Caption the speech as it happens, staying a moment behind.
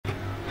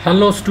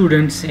Hello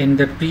students, in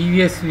the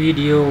previous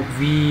video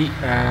we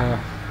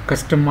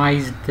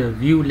customized the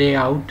view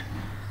layout.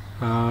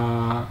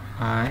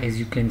 As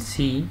you can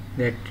see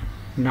that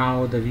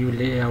now the view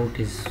layout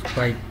is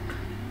quite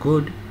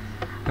good.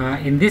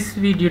 In this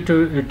video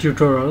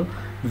tutorial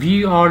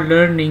we are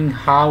learning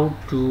how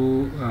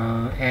to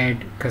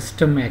add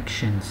custom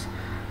actions,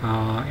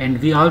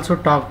 and we also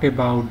talked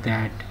about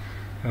that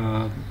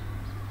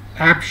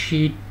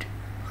Appsheet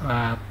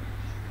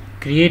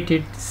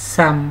created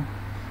some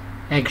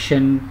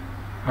action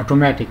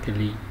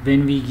automatically.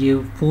 When we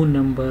give phone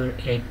number,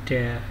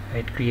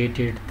 it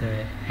created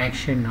the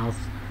action of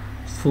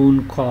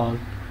phone call.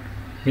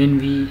 When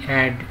we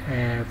add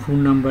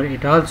phone number,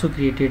 it also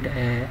created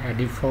a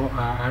default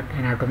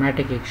an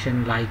automatic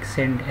action like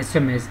send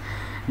SMS.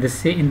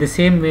 In the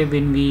same way,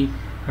 when we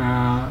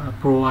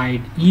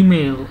provide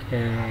email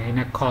in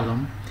a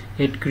column,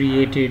 it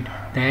created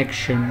the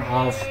action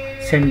of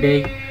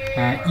sending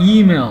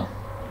email.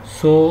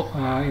 So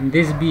in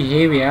this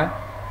behavior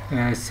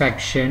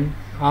section,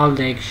 all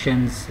the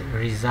actions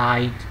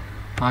reside,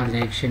 all the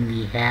action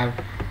we have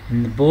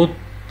in both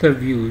the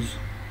views.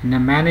 In the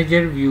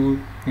manager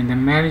view, in the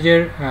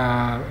manager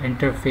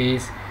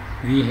interface,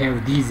 we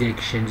have these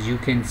actions. You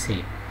can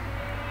say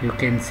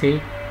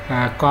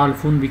call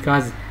phone,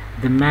 because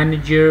the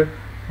manager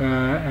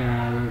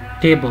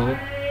table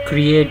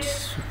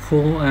creates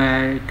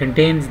phone,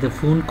 contains the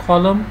phone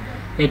column,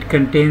 it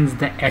contains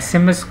the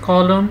SMS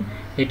column,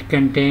 it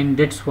contains,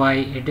 that's why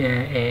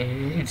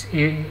it's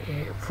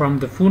from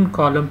the phone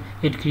column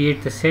it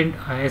creates the send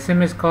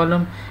SMS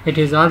column. It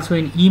is also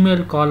an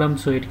email column,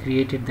 so it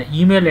created the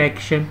email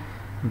action,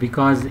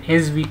 because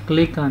as we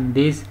click on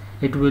this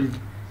it will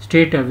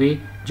straight away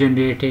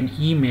generate an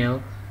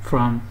email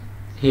from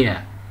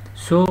here.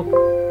 So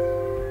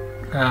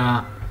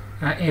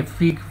if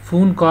we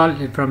phone call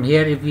from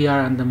here, if we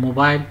are on the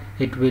mobile,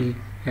 it will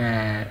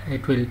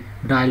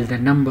dial the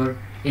number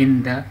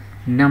in the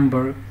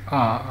number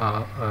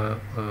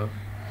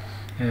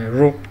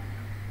row.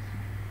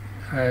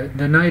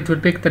 Then it will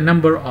pick the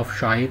number of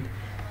Shahid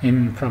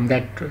in from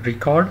that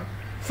record,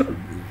 so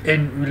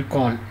and will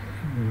call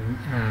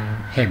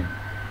him.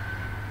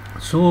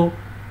 So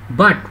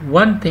but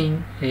one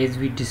thing, as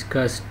we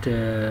discussed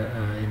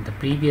in the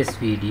previous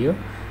video,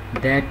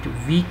 that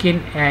we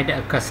can add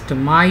a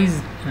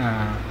customized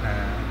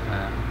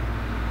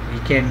we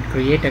can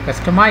create a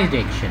customized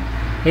action,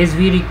 as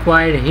we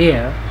require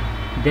here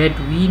that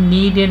we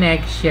need an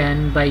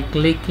action. By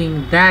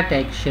clicking that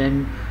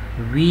action,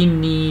 we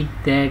need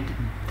that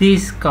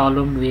this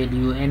column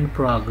value in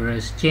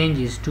progress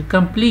changes to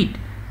complete.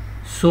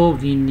 So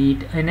we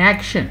need an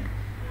action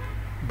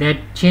that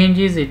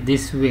changes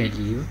this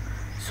value.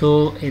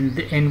 So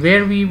and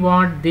where we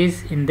want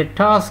this, in the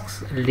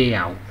tasks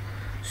layout.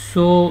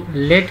 So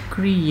let's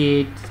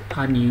create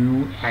a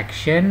new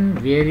action,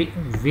 very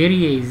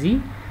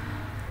easy.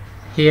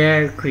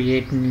 Here,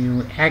 create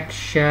new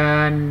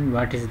action.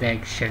 What is the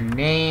action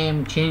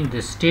name? Change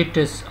the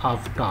status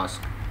of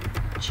task.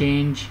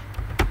 Change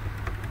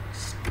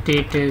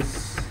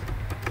status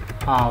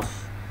of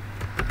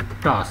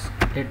task.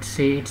 Let's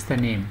say it's the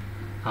name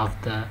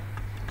of the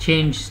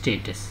change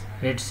status.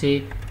 Let's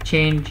say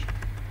change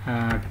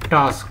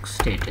task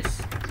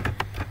status.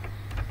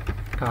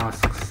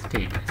 Task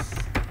status.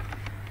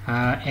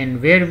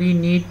 And where we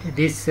need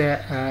this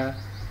table,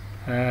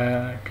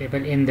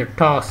 in the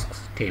tasks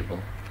table,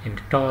 in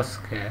the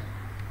task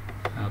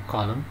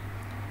column,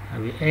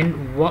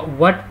 and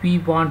what we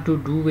want to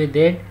do with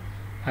it,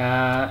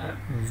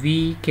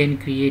 we can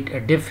create a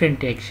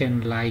different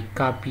action like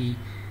copy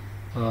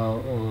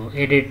or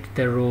edit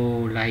the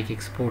row, like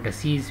export a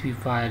CSV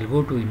file,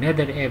 go to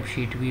another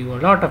Appsheet view. A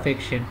lot of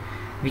action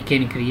we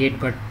can create,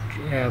 but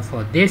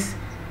for this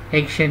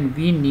action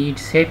we need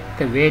set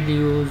the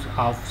values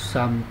of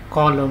some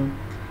column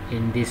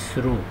in this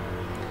row.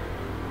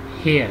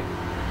 Here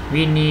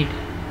we need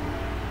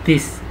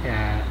this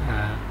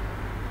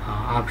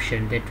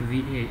option, that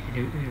we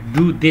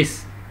do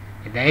this.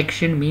 The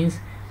action means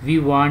we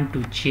want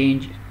to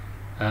change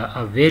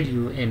a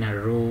value in a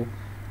row,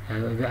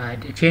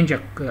 change a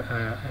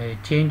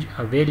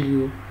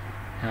value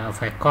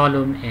of a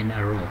column in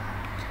a row.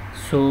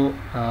 So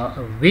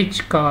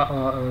which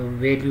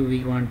value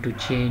we want to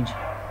change?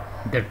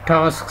 The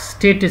task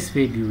status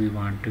value we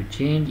want to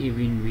change.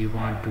 Even we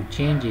want to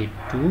change it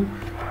to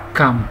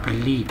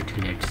complete.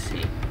 Let's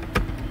say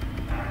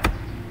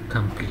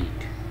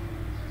complete,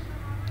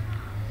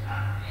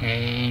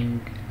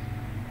 and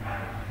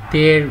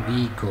there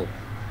we go.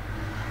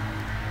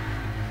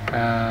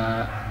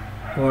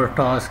 Our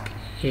task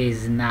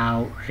is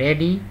now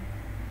ready.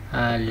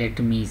 Let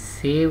me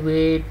save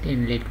it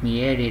and let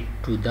me add it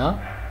to the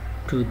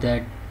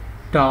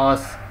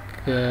task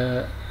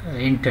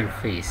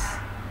interface.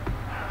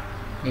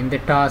 In the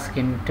task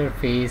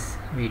interface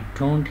we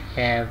don't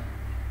have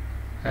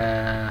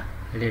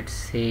let's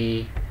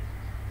say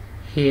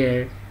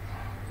here,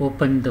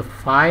 open the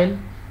file.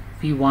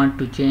 We want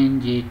to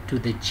change it to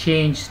the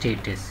change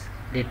status.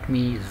 Let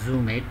me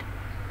zoom it.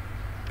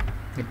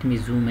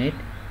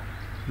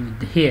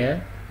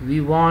 Here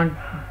we want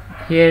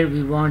here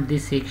we want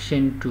this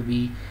section to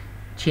be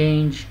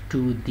changed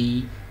to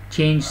the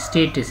change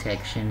status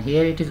action.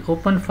 Here it is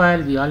open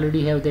file, we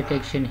already have that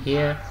action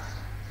here,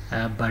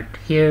 but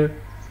here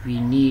we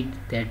need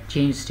that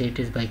change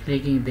status. By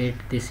clicking that,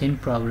 this in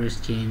progress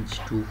change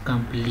to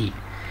complete.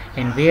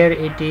 And where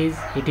it is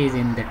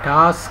in the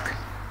task.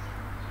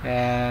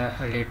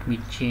 Let me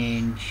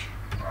change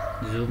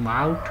zoom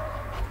out.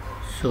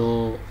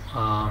 So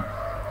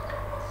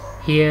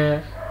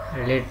here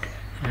let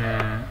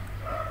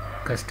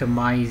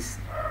customize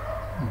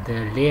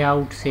the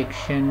layout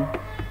section,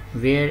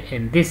 where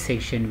in this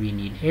section we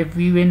need, if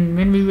we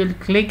when we will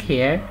click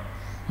here,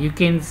 you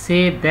can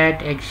say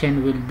that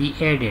action will be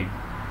added.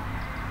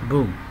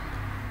 Boom,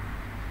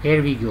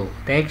 here we go,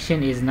 the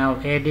action is now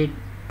added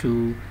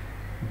to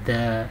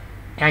the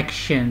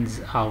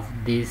actions of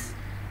this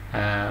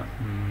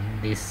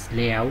this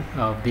layout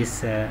of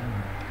this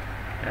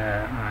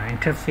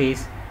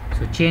interface.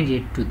 So change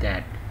it to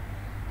that.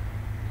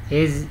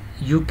 As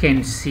you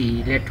can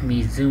see, let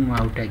me zoom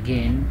out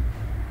again,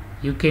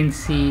 you can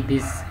see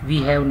this,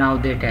 we have now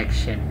that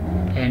action.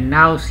 And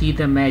now see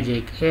the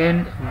magic,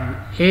 and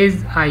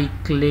as I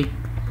click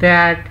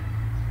that,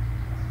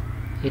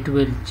 it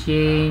will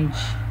change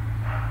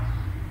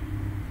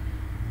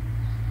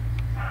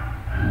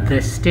the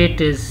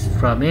status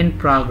from in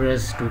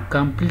progress to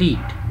complete.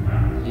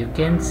 You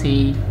can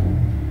see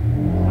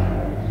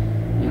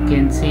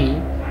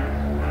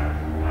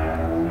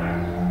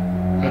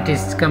it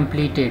is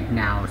completed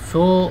now.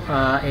 So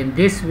in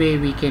this way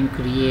we can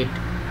create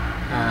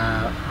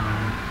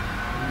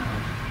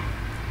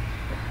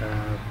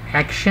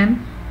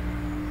action.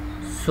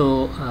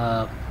 So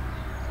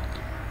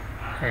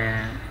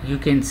you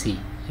can see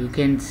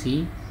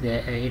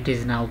that it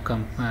is now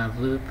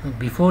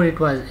before it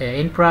was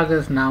in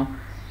progress, now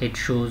it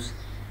shows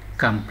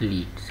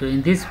complete. So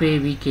in this way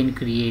we can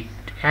create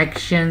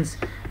actions.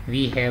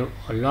 We have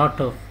a lot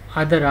of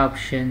other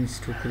options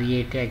to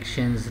create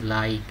actions,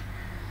 like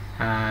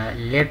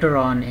later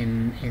on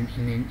in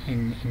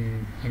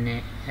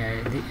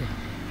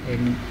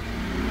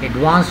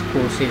advanced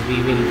courses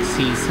we will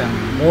see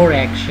some more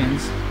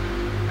actions,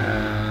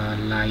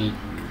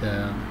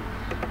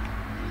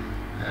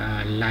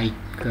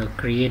 like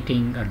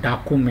creating a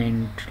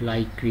document,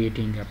 like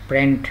creating a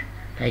print,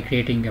 like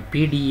creating a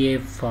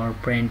PDF for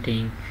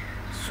printing.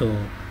 So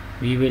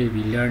we will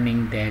be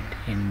learning that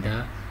in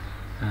the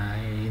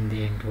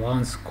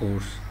advanced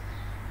course.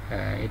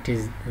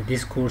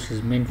 This course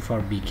is meant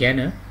for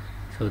beginner,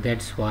 so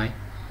that's why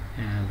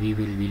we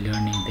will be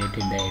learning that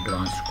in the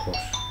advanced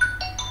course.